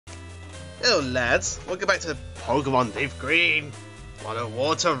Hello lads, welcome back to Pokémon Leafgreen on a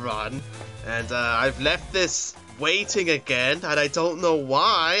water run, and I've left this waiting again, and I don't know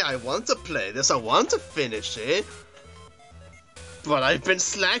why. I want to play this, I want to finish it, but I've been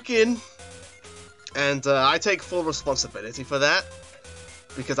slacking, and I take full responsibility for that,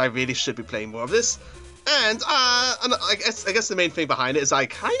 because I really should be playing more of this. And I guess the main thing behind it is I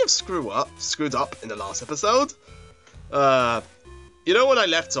kind of screwed up in the last episode. You know when I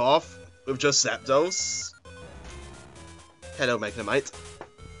left off with just Zapdos? Hello, Magnemite.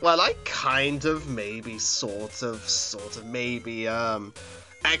 Well, I kind of, maybe, sort of, maybe,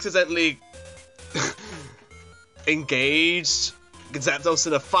 accidentally engaged Zapdos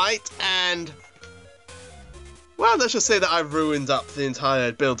in a fight, and, well, let's just say that I ruined up the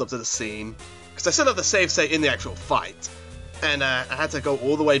entire build-up to the scene. Because I still have the save state in the actual fight, and I had to go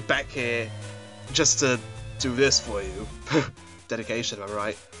all the way back here just to do this for you. Dedication, am I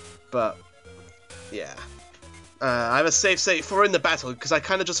right? But, yeah. I have a save state for in the battle, because I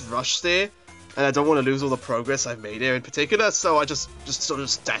kind of just rushed there, and I don't want to lose all the progress I've made here in particular, so I just sort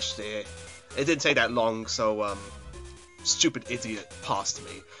of dashed there. It didn't take that long, so, stupid idiot passed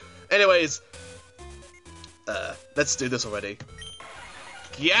me. Anyways, let's do this already.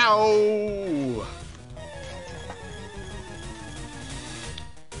 Yow!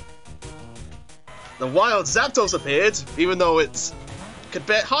 The wild Zapdos appeared, even though it could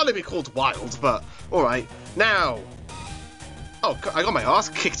hardly be called wild, but alright. Now! Oh, I got my ass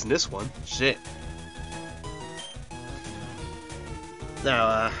kicked in this one. Shit.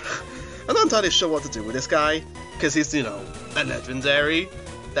 Now, I'm not entirely sure what to do with this guy, because he's, you know, a legendary.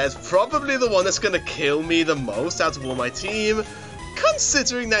 That's probably the one that's gonna kill me the most out of all my team,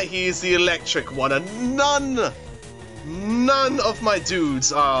 considering that he's the electric one, and none of my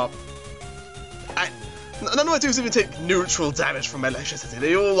dudes are... None of my dudes even take neutral damage from electricity.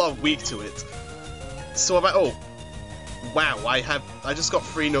 They all are weak to it. So about... Oh. Wow, I just got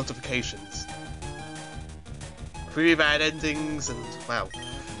 3 notifications. 3 bad endings, and wow.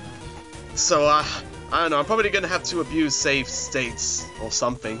 So, I don't know, I'm probably gonna have to abuse save states or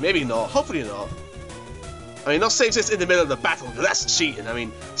something. Maybe not, hopefully not. I mean, not save states in the middle of the battle, because that's cheating. I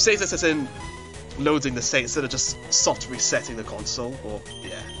mean, save states as in loading the state instead of just soft resetting the console, or,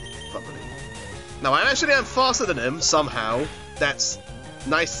 yeah, probably. Now, I actually am faster than him, somehow. That's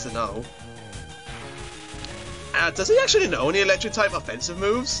nice to know. Does he actually know any electric-type offensive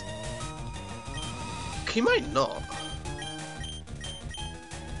moves? He might not.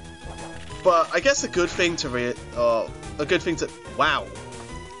 But I guess a good thing to wow.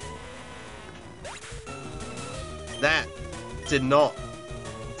 That did not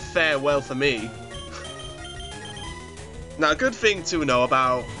fare well for me. Now, a good thing to know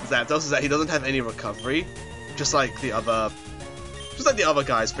about Zapdos is that he doesn't have any recovery, just like the other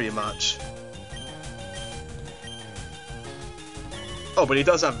guys, pretty much. Oh, but he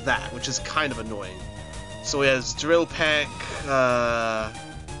does have that, which is kind of annoying. So he has Drill Peck,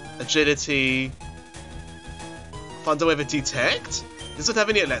 Agility, Thunderwave, Detect. Doesn't have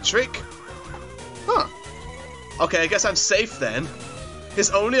any electric. Huh. Okay, I guess I'm safe then.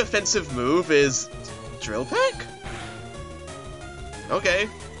 His only offensive move is Drill Peck? Okay.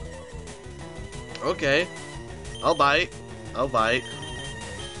 Okay. I'll bite. I'll bite.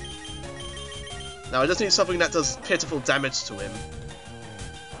 Now I just need something that does pitiful damage to him.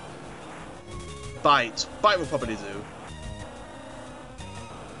 Bite. Bite will probably do.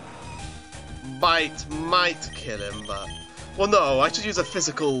 Bite might kill him, but... Well, no, I should use a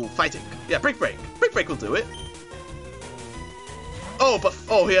physical fighting. Yeah, Brick Break. Brick Break will do it. Oh, but...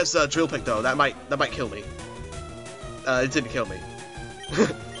 Oh, he has Drill Peck, though. That might kill me. It didn't kill me.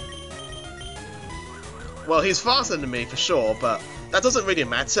 Well, he's faster than me, for sure, but that doesn't really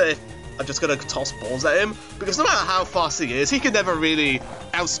matter if I'm just gonna toss balls at him, because no matter how fast he is, he can never really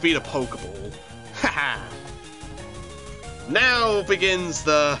outspeed a Pokeball. Haha! Now begins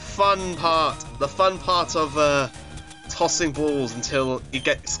the fun part of tossing balls until he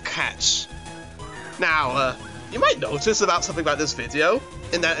gets catch. Now, you might notice something about this video,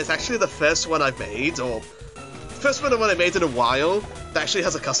 in that it's actually the first one I've made, or first one I made in a while, that actually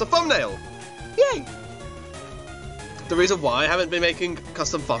has a custom thumbnail. Yay! The reason why I haven't been making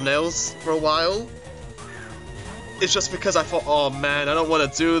custom thumbnails for a while is just because I thought, oh man, I don't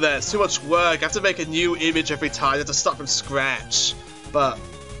want to do that, it's too much work, I have to make a new image every time, I have to start from scratch. But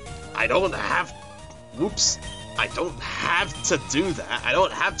I don't have... Whoops. I don't have to do that. I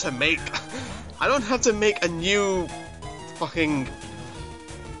don't have to make a new fucking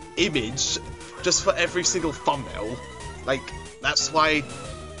image just for every single thumbnail. Like, that's why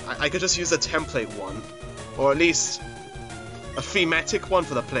I could just use a template one. Or at least a thematic one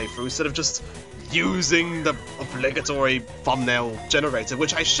for the playthrough instead of just using the obligatory thumbnail generator,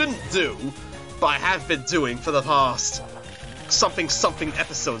 which I shouldn't do, but I have been doing for the past something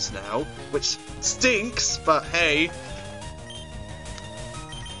episodes now, which stinks, but hey.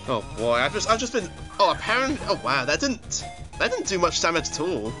 Oh boy, I've just been. Oh, apparently. Oh wow, that didn't do much damage at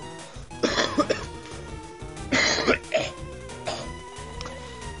all.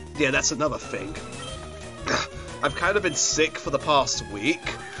 Yeah, that's another thing. I've kind of been sick for the past week.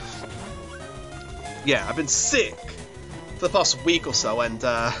 Yeah, I've been sick for the past week or so, and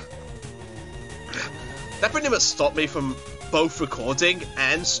that pretty much stopped me from both recording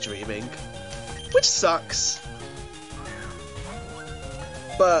and streaming, which sucks.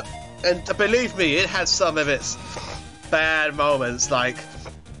 But, and believe me, it had some of its bad moments. Like,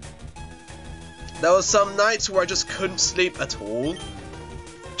 there were some nights where I just couldn't sleep at all,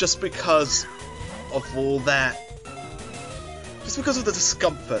 just because of all that. Just because of the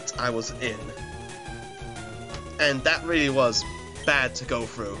discomfort I was in. And that really was bad to go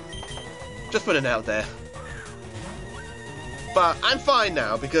through. Just putting it out there. But I'm fine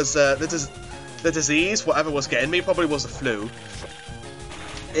now, because the disease, whatever was getting me, probably was the flu.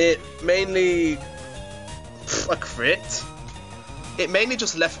 It mainly... a crit. It mainly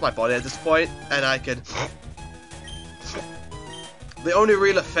just left my body at this point, and I could... The only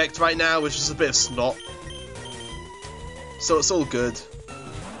real effect right now is just a bit of snot. So it's all good.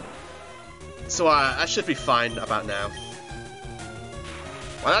 So I should be fine about now.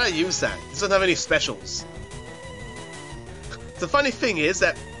 Why did I use that? It doesn't have any specials. The funny thing is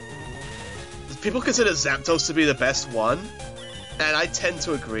that people consider Zapdos to be the best one, and I tend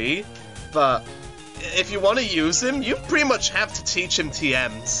to agree, but if you want to use him, you pretty much have to teach him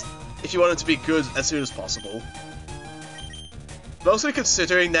TMs if you want him to be good as soon as possible. Mostly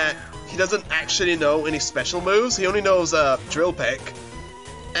considering that he doesn't actually know any special moves, he only knows Drill Peck.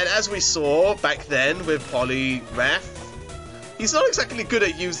 And as we saw back then with Poliwrath, he's not exactly good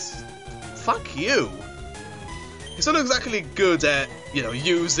at Fuck you! He's not exactly good at, you know,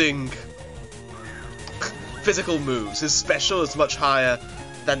 using physical moves. His special is much higher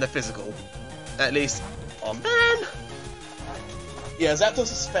than the physical. At least... Oh man! Yeah, Zapdos'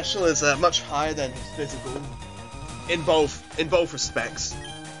 special is much higher than his physical. In both respects.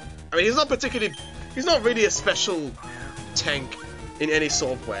 I mean, he's not really a special tank in any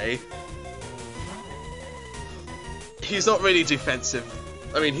sort of way. He's not really defensive.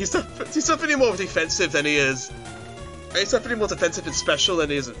 I mean, he's definitely more defensive than he is. He's definitely more defensive in special than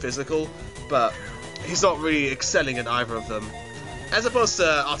he is in physical, but he's not really excelling in either of them. As opposed to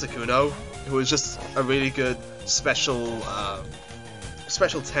Articuno, who is just a really good special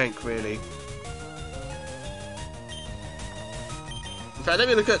tank, really. In fact, let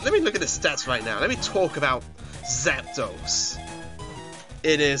me look at the stats right now. Let me talk about Zapdos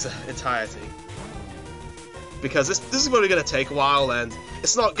in his entirety, because this is really going to take a while, and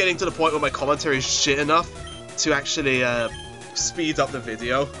it's not getting to the point where my commentary is shit enough to actually speed up the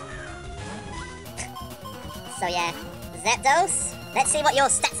video. So yeah, Zapdos. Let's see what your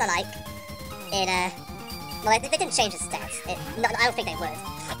stats are like. Well, they didn't change his stats. No, I don't think they would.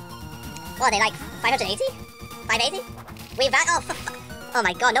 What are they, like 580? 580? Oh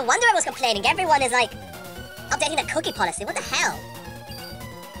my god, no wonder I was complaining. Everyone is like updating the cookie policy. What the hell?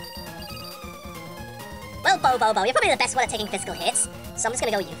 Well, Bobo, you're probably the best one at taking physical hits, so I'm just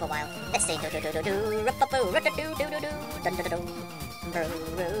gonna go with you for a while. Let's see.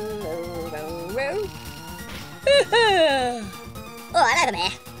 Oh, I have him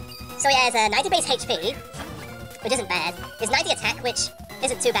here. So he has 90 base HP, which isn't bad. His 90 attack, which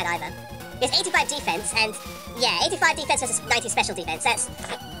isn't too bad either. He has 85 defense, and yeah, 85 defense versus 90 special defense.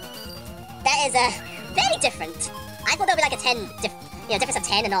 That is very different. I thought there would be like a difference of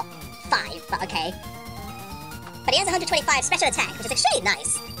 10 and not 5, but okay. But he has 125 special attack, which is extremely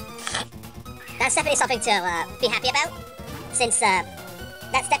nice. That's definitely something to be happy about, since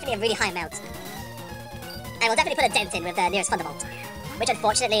that's definitely a really high amount. And we'll definitely put a dent in with the nearest Thunderbolt, which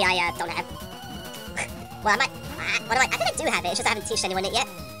unfortunately I don't have. Well, I might. I think I do have it. It's just I haven't teached anyone it yet.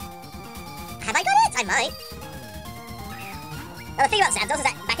 Have I got it? I might. Now the thing about Zapdos is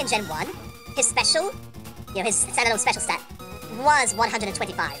that back in Gen 1, his special, his standalone special stat was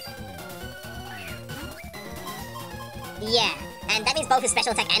 125. Yeah, and that means both his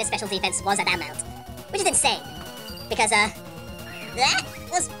special attack and his special defense was at that amount, which is insane, because that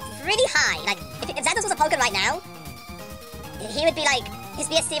was really high. Like, if Zapdos was a Pokemon right now, he would be like, his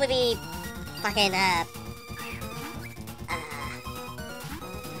BSC would be fucking,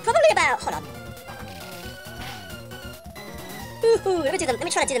 probably about, hold on. Let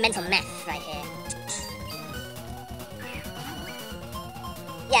me try to do the mental math right here.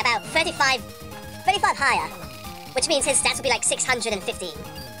 Yeah, about 35 higher. Which means his stats will be like 615.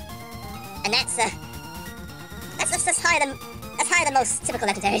 And that's higher than most typical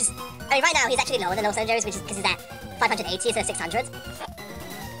legendaries. I mean, right now he's actually lower than most legendaries, which is because he's at 580 instead of 600.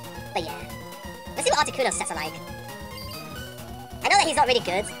 But yeah. Let's see what Articuno's stats are like. I know that he's not really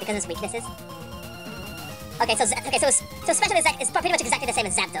good because of his weaknesses. Okay, so special is pretty much exactly the same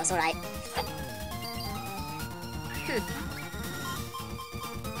as Zapdos, alright.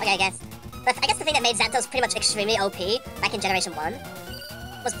 Okay, I guess the thing that made Zapdos pretty much extremely OP back in Generation 1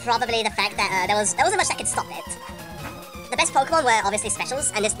 was probably the fact that there wasn't much that could stop it. The best Pokemon were obviously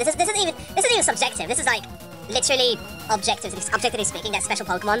specials, and this isn't even subjective. This is like literally objectively speaking, that special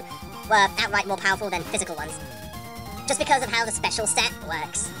Pokemon were outright more powerful than physical ones, just because of how the special stat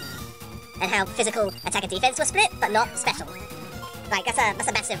works and how physical attack and defense were split, but not special. Like that's a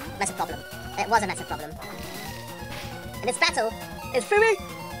massive problem. It was a massive problem. And this battle is for me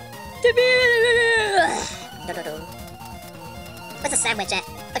to be. What's a sandwich at?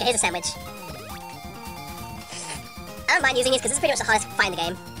 Okay, here's a sandwich. I don't mind using these because this is pretty much the hardest fight in the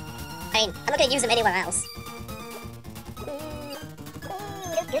game. I mean, I'm not going to use them anywhere else.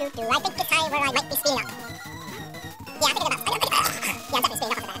 I think it's time where I might be speeding up. Yeah, I'm definitely speeding up after that. Speeding up is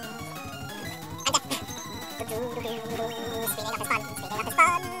fun.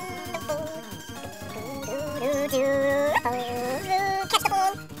 Catch the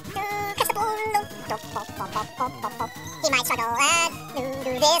ball. He might struggle at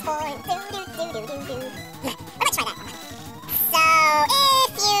this point. I might try that. So,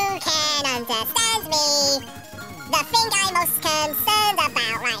 if you can understand me, the thing I'm most concerned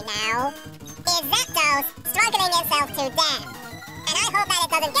about right now is Zapdos struggling himself to death. And I hope that it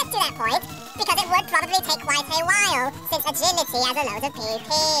doesn't get to that point, because it would probably take quite a while, since agility has a load of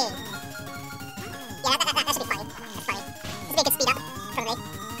PP. Yeah, that should be funny. That's funny. This would be a good speed up, probably.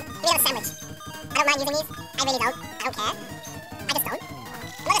 We have a sandwich. I don't mind using these. I really don't. I don't care. I just don't.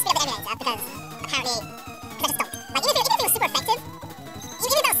 I'm not gonna speed up the emulator, because apparently, I just don't. Like, even if it was super effective,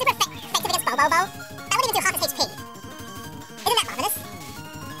 even if it was super effective against Bobo, that wouldn't even do half his HP. Isn't that marvelous?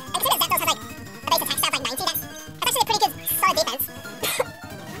 And considering that Zapdos has like a base attack stat of like 90, that's actually a pretty good solid defense.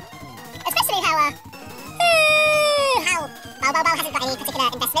 Especially how Bobo hasn't got any particular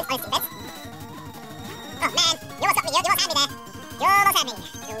investment on his defense. Oh man, you almost got me. You almost had me there. You almost had me.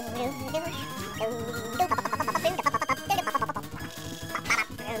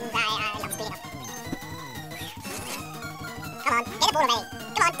 Come on, get the ball already.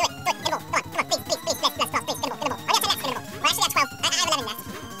 Come on, do it. Get the ball. Come on, please. Let's, get the ball. We're actually at 12. We're actually at 12. I have 11 left.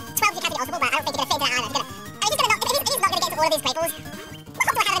 12 you can't be ultimate, but I don't think you're going to fit into that either. He's not going to get into all of these great balls. What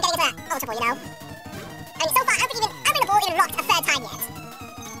hope do I have him getting into that ultra ball, you know? I mean, so far, I don't think the ball even rocked a third time yet.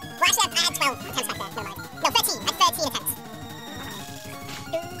 Well, actually, I had 12 attempts back there. Never mind. No, 13. I had 13 attempts.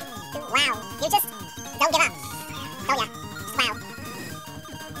 Wow, you just don't give up. Don't ya? Wow.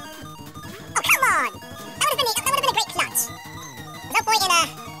 Oh, come on! That would have been a great clutch. There's no point in,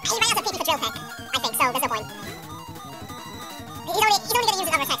 he ran out of PP for Drill Peck, I think, so there's no point. He's only going to use his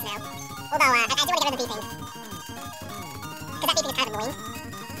other attacks now. Although, I do want to get rid of the beeping. Because that beeping is kind of annoying.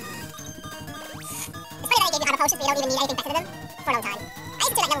 It's funny that they gave you other potions, so you don't even need anything better than them for a long time. I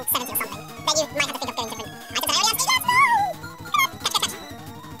used to do like level 70 or something. Then you might have to think of getting different items and areas. Yes, no! Catch.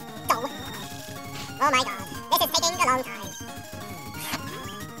 Dull. Oh my god, this is taking a long time.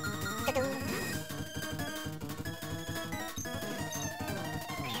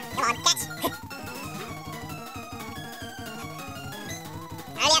 Come on, catch.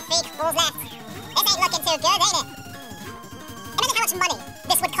 Only have 3 balls left. This ain't looking too good, ain't it? Imagine how much money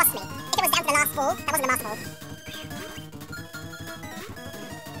this would cost me if it was down to the last ball. That wasn't the last ball.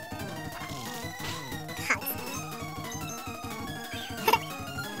 Cunt.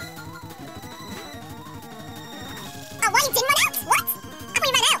 Oh, why you didn't run out? What? I thought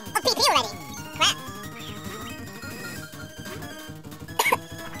you ran out of PP already. Crap.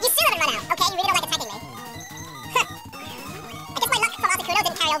 You still haven't run out, okay? You really don't like attacking me. I guess my luck from Articuno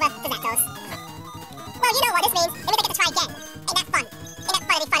didn't carry over to Zapdos. Well, you know what this means. It means I get to try again. Ain't that fun? Ain't that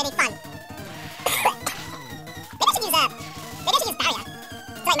fun? Maybe I should use barrier.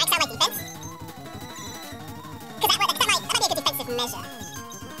 So I max out my defense. Because that might be a good defensive measure.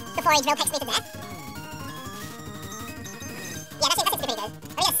 Before he drill pecks me to death. Yeah, that seems pretty good.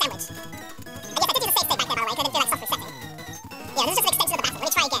 I need a sandwich. And yes, I did use a save state back there, by the way, because I didn't feel like soft resetting. Yeah, this is just an extension of the battle. Let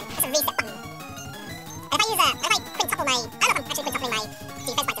me try again. It's a reset button. And if I quintuple my... I don't know if I'm actually quintupling my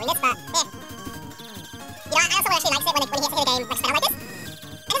defense by doing this, but yeah. You know, I also actually likes it when he hits a game like spell like this.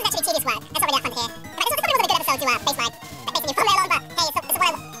 And this is actually tedious work. It's not really that fun to hear. In fact, this probably wasn't a good episode to baseline. Like basically from there on, but hey, it's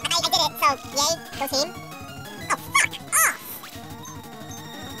what I did it, so yay, go team. Oh, fuck off!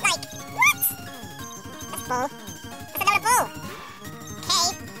 That's full. That's another full.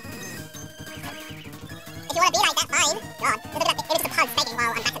 Okay. If you want to be like that, fine. God, look at that image of the pug begging while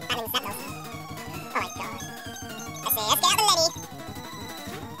I'm battling Zapdos. Oh my god. Let's see, let's get out the Lenny.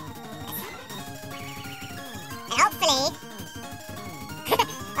 And hopefully... oh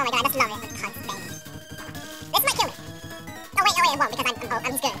my god, I just love it when pugs beg. This might kill me. Oh wait, it won't because I'm good.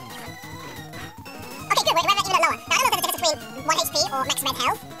 Okay, good, we're even lower. Now, I don't know if there's a difference between 1 HP or max red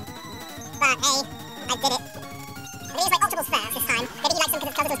health. But hey, I did it. I'm gonna use my Octopus first this time. Maybe you like some because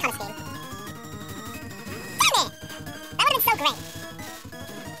it's closer to his colour scheme. Damn it! That would have been so great.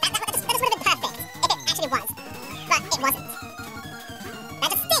 That just would have been perfect if it actually was. But it wasn't. That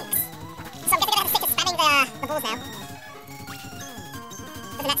just stinks. So I'm guessing I'm gonna have to stick to spamming the balls now.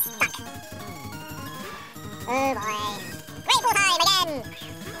 Isn't that stuck? Oh boy. Grateful time again!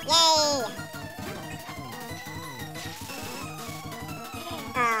 Yay!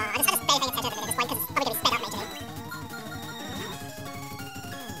 I'm just barely paying attention at this point because it's probably going to be sped up majorly.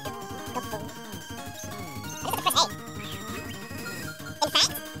 I just have to press A. In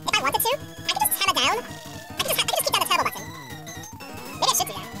fact, if I wanted to, I could just hammer down. I could just keep down the turbo button. Maybe I should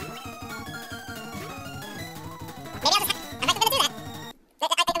do that. Maybe I'll just I'm actually going to do that. I'm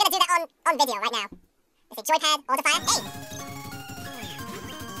going to do that on video right now. Let's see, joypad, auto fire, A.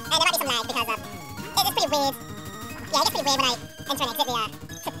 And there might be some lag because it's pretty weird. Yeah, it gets pretty weird when I enter and exit the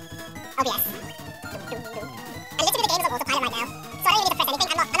OBS. And literally the game is on autopilot right now, so I don't even need to press anything.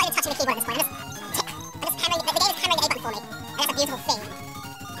 I'm not even touching the keyboard at this point. I'm just hammering, the game is hammering the A button for me, and that's a beautiful thing.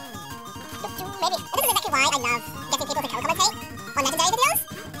 Maybe, and this is exactly why I love getting people to co-commentate on legendary videos,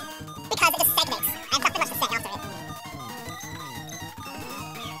 because it just segments. I have nothing much to say after it.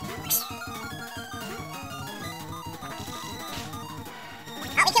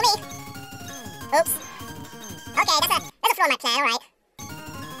 Oh, he killed me! Oops. Okay, that's a flaw in my plan, alright.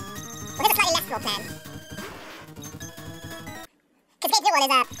 We'll get a slightly less flaw plan. Because the real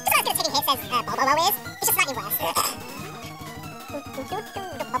one is, just not as good at taking hits as Bobo is. It's just slightly worse. This is taking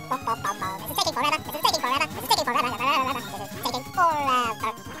forever. This is taking forever. This is taking forever. This is taking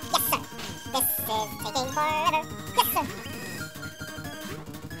forever. Yes, sir. This is taking forever. Yes, sir.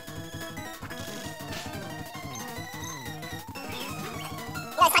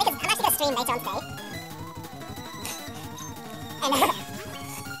 You know, it's funny because I'm actually going to stream later on today. And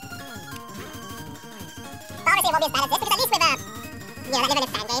but obviously it won't be as bad as this because at least with you know, that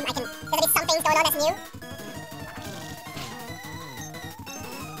limited fan game, there's at least some things going on that's new.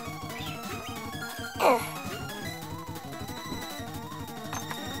 I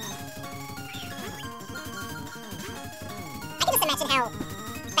can just imagine how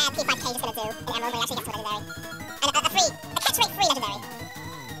bad P5K is going to do in Emerald when it actually gets to a legendary. And a catch rate free legendary.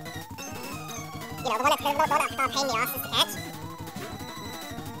 You know, the one that's not paying the ass is to catch.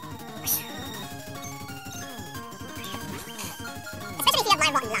 Especially if you have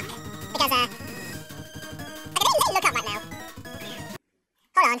my rotten luck. Because, okay, let me look up right now.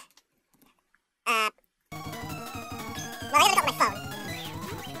 Hold on. Well, I gotta look up my phone.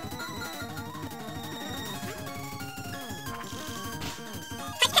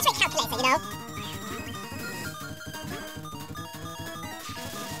 Catch rate calculator, you know?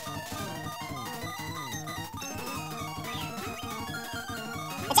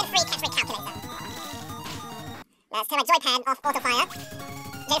 Let's turn my joypad off auto fire.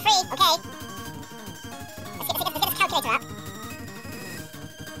 Gen free, okay. Let's get this calculator up.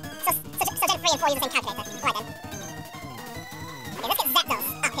 So Gen 3 and 4 use the same calculator. Right then. Okay, let's get Zapdos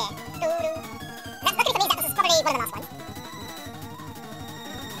up here. Luckily for me, Zapdos is probably one of the last ones.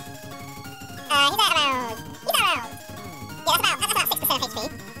 He's at around. Yeah, that's about 6% of HP.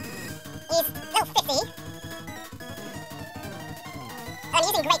 He's level 50. And I'm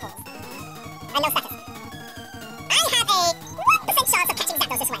using Great Balls. And no status. I have a 1% chance of catching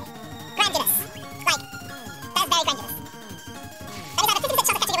Zapdos this way. Grandinous. Like, that is very grandinous. That means I have a 50%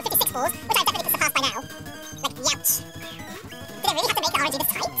 chance of catching over 56 balls, which I definitely could surpass by now. Like, youch. Did I really have to make the RNG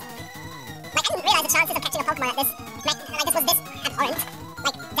this tight? Like, I didn't realise the chances of catching a Pokemon like this was this abhorrent.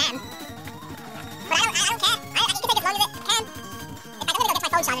 Like, damn. But I don't care. I can take as long as it can. In fact, I'm gonna go get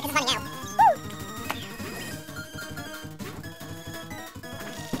my phone charger because it's running out. Woo!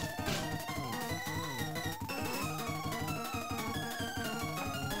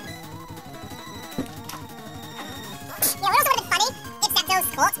 You know, what also would have been funny if Zapdos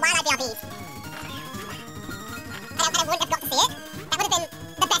caught while I BRB'd. And I wouldn't have got to see it. That would have been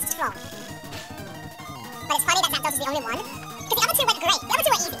the best throw. But it's funny that Zapdos is the only one. Because the other two went great. The other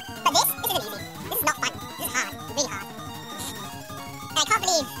two were easy. But this isn't easy. This is not fun. This is hard. Really hard. And I can't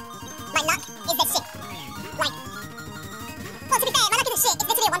believe my luck is that shit. Like, well, to be fair, my luck isn't shit. It's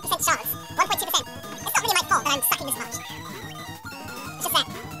literally a 1% chance. 1.2%. It's not really my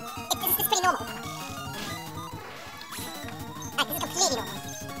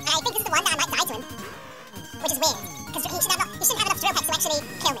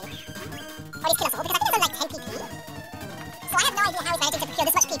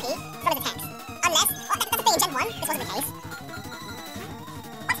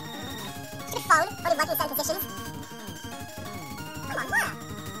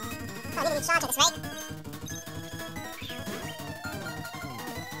be charged at this rate.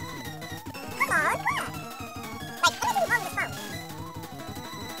 Come on, work! Like, what are you doing wrong with this phone?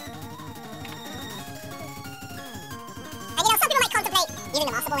 And you know, some people might contemplate using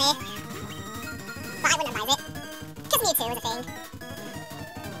the Master Ball here. But I wouldn't advise it. Because Mewtwo is a thing.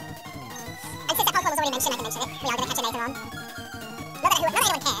 And since that Pokemon was already mentioned, I can mention it. We are going to catch it later on. Not that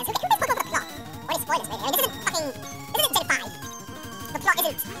anyone cares. Who makes Pokemon for the plot? Or any spoilers, really? I mean, this isn't fucking... This isn't Gen 5. The plot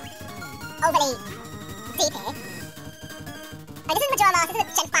isn't overly deep here. Like, this isn't Majora Mask, this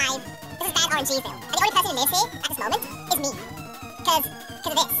isn't Gen 5. This is bad RNG film. And the only person who lives here, at this moment, is me. Because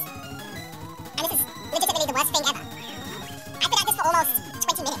of this. And this is legitimately the worst thing ever. I've been at this for almost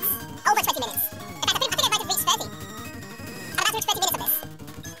 20 minutes. Over 20 minutes. In fact, I think I might have reached 30. I'm about to reach 30 minutes of this.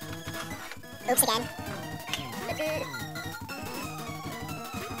 Oops again.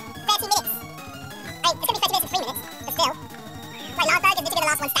 30 minutes. Right, it's gonna be 30 minutes and 3 minutes, but still. Right, Lardberg is literally the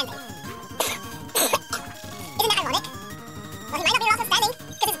last one standing. Isn't that ironic? Well, he might not be the last one standing,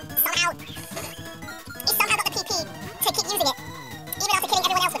 because he's somehow got the PP to keep using it, even after killing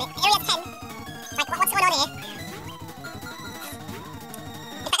everyone else with it. Area 10. Like, what's going on here?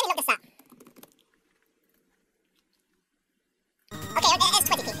 In fact, let me look this up. Okay, it is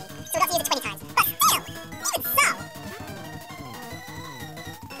 20 PP, so we'll have to use it 20 times. But still, even so.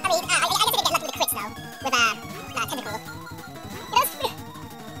 I mean, I guess we didn't get lucky with the crits, though, with, Tentacle. You know,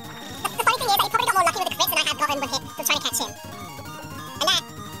 the funny thing is that he probably got more lucky with the crits than I have gotten with trying to catch him. And that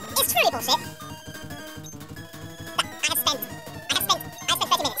is truly bullshit. I have spent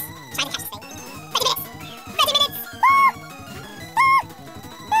 30 minutes trying to catch this thing. 30 minutes! 30 minutes! Woo!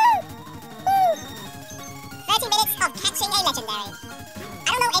 Woo! Woo! Woo! 30 minutes of catching a legendary. I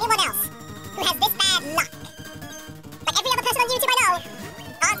don't know anyone else who has this bad luck. Like every other person on YouTube I know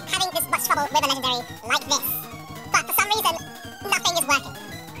aren't having this much trouble with a legendary like this. But for some reason, nothing is working.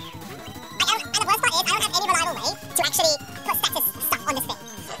 And the worst part is, I don't have any reliable way to actually put status stuff on this thing.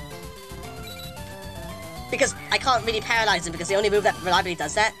 Because I can't really paralyze him, because the only move that reliably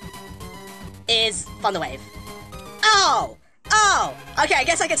does that is Thunder Wave. Oh! Oh! Okay, I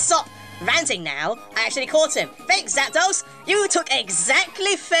guess I can stop ranting now. I actually caught him. Thanks, Zapdos! You took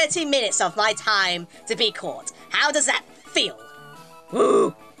exactly 30 minutes of my time to be caught. How does that feel?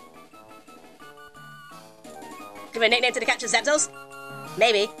 Woo! Give a nickname to the capture, Zapdos?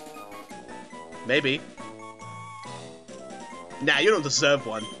 Maybe. Maybe. Nah, you don't deserve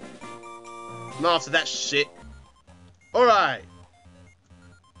one. Not after that shit. Alright.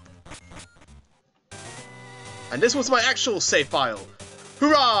 And this was my actual save file.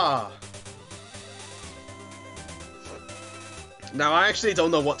 Hurrah! Now, I actually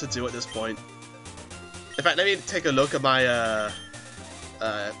don't know what to do at this point. In fact, let me take a look at my,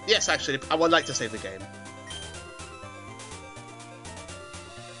 yes, actually, I would like to save the game.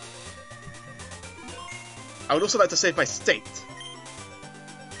 I would also like to save my state.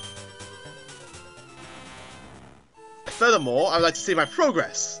 Furthermore, I would like to see my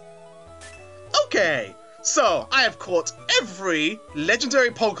progress. Okay, so I have caught every legendary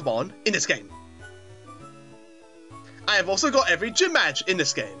Pokemon in this game. I have also got every gym badge in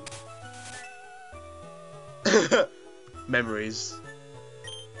this game. Memories.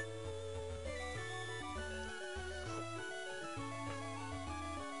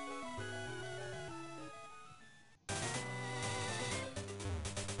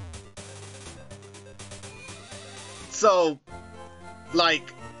 So,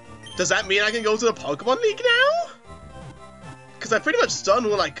 like, does that mean I can go to the Pokemon League now? Because I've pretty much done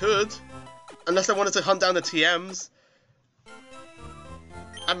all I could. Unless I wanted to hunt down the TMs.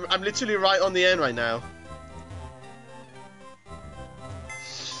 I'm literally right on the end right now.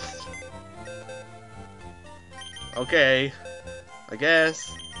 Okay. I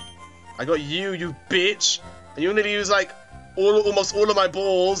guess. I got you bitch. And you need to use, like, almost all of my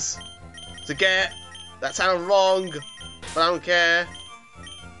balls to get... That sounds wrong, but I don't care.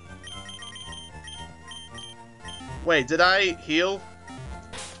 Wait, did I heal?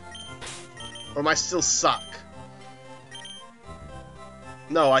 Or am I still suck?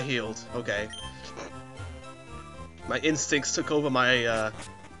 No, I healed. Okay. My instincts took over my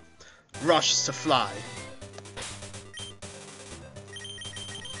rush to fly.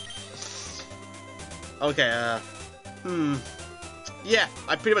 Okay, yeah,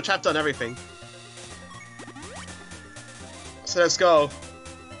 I pretty much have done everything. So let's go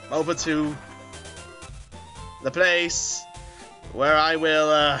over to the place where I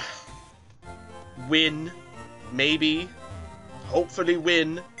will win, maybe, hopefully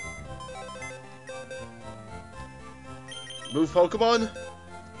win. Move Pokemon.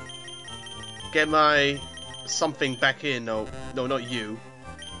 Get my something back in. No, not you.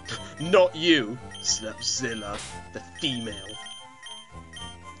 Not you, Slapzilla, the female.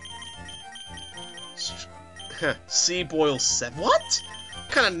 Seaboil 7. What? What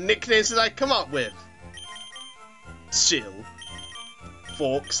kind of nicknames did I come up with? Chill,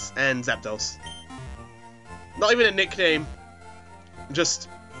 Forks, and Zapdos. Not even a nickname, just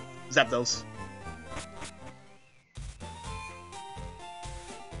Zapdos.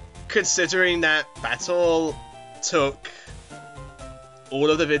 Considering that battle took all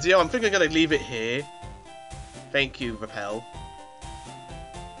of the video, I'm thinking I'm gonna leave it here. Thank you, Repel.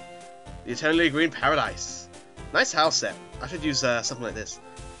 The Eternally Green Paradise. Nice house set. I should use something like this.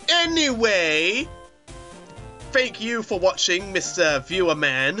 Anyway, thank you for watching, Mr. Viewer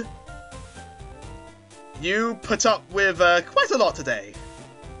Man. You put up with quite a lot today.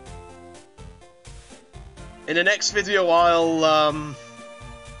 In the next video, I'll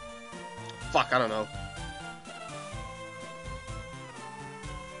fuck, I don't know.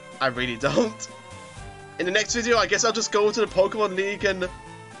 I really don't. In the next video, I guess I'll just go to the Pokemon League and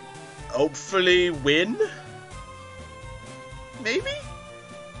hopefully win? Maybe?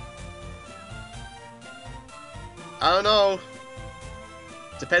 I don't know.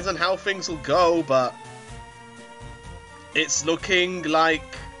 Depends on how things will go, but it's looking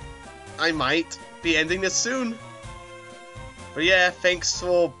like I might be ending this soon. But yeah, thanks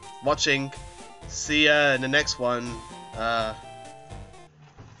for watching. See ya in the next one.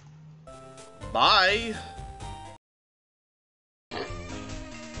 Bye!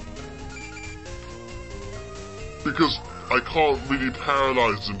 Because I can't really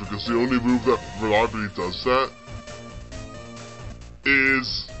paralyze him, because the only move that reliably does that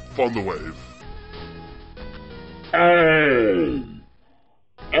is Thunder Wave. Oh!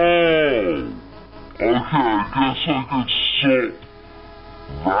 Okay, I guess I could stop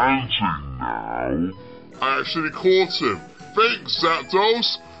ranting now. I actually caught him. Thanks,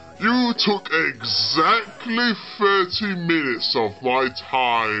 Zapdos! You took exactly 30 minutes of my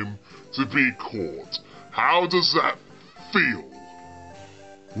time to be caught. How does that feel?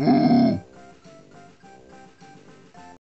 Woo!